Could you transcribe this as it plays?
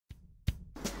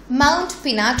Mount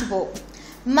Pinatubo.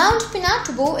 Mount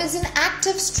Pinatubo is an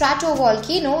active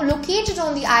stratovolcano located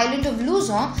on the island of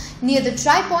Luzon near the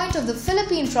tri-point of the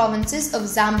Philippine provinces of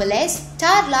Zambales,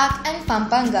 Tarlac and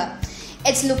Pampanga.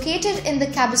 It's located in the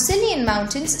Cabusilian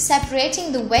Mountains,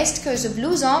 separating the west coast of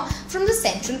Luzon from the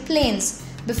Central Plains.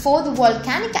 Before the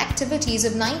volcanic activities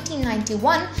of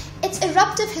 1991, its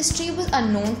eruptive history was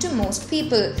unknown to most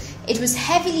people. It was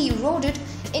heavily eroded,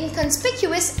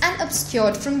 inconspicuous and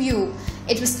obscured from view.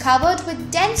 It was covered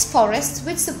with dense forests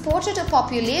which supported a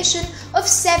population of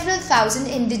several thousand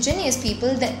indigenous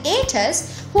people, the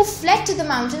Atas, who fled to the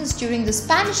mountains during the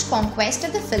Spanish conquest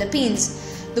of the Philippines.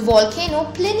 The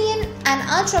volcano Plinian and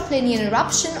Ultraplinian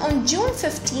eruption on June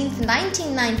 15,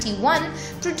 1991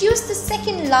 produced the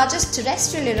second largest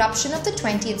terrestrial eruption of the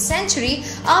 20th century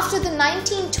after the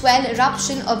 1912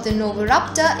 eruption of the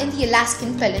Novarupta in the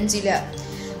Alaskan Peninsula.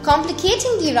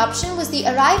 Complicating the eruption was the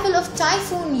arrival of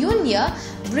Typhoon Yunya,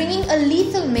 bringing a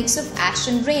lethal mix of ash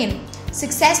and rain.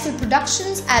 Successful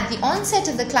productions at the onset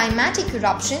of the climatic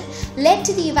eruption led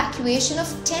to the evacuation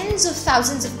of tens of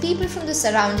thousands of people from the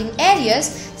surrounding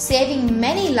areas, saving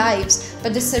many lives,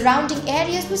 but the surrounding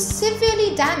areas were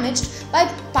severely damaged by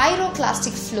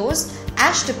pyroclastic flows,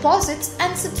 ash deposits,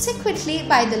 and subsequently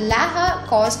by the lava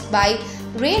caused by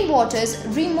rainwaters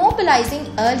remobilizing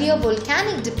earlier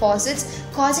volcanic deposits,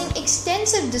 causing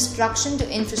extensive destruction to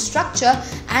infrastructure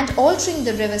and altering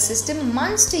the river system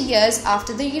months to years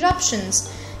after the eruptions.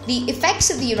 The effects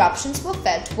of the eruptions were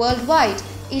felt worldwide.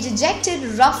 It ejected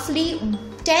roughly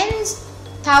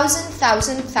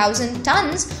 10,000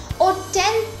 tons or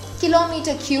 10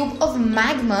 kilometer cube of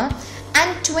magma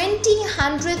and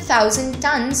 100,000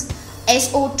 tons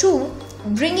SO2,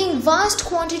 bringing vast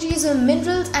quantities of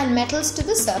minerals and metals to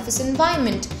the surface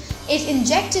environment. It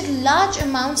injected large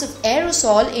amounts of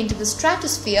aerosol into the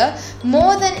stratosphere,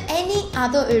 more than any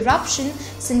other eruption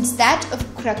since that of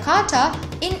Krakatoa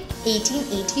in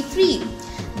 1883.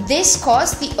 This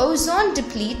caused the ozone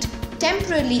deplete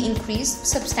temporarily increase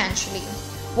substantially.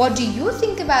 What do you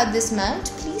think about this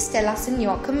mount? Please tell us in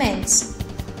your comments.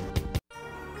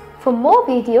 For more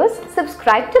videos,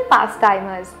 subscribe to Past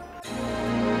Timers.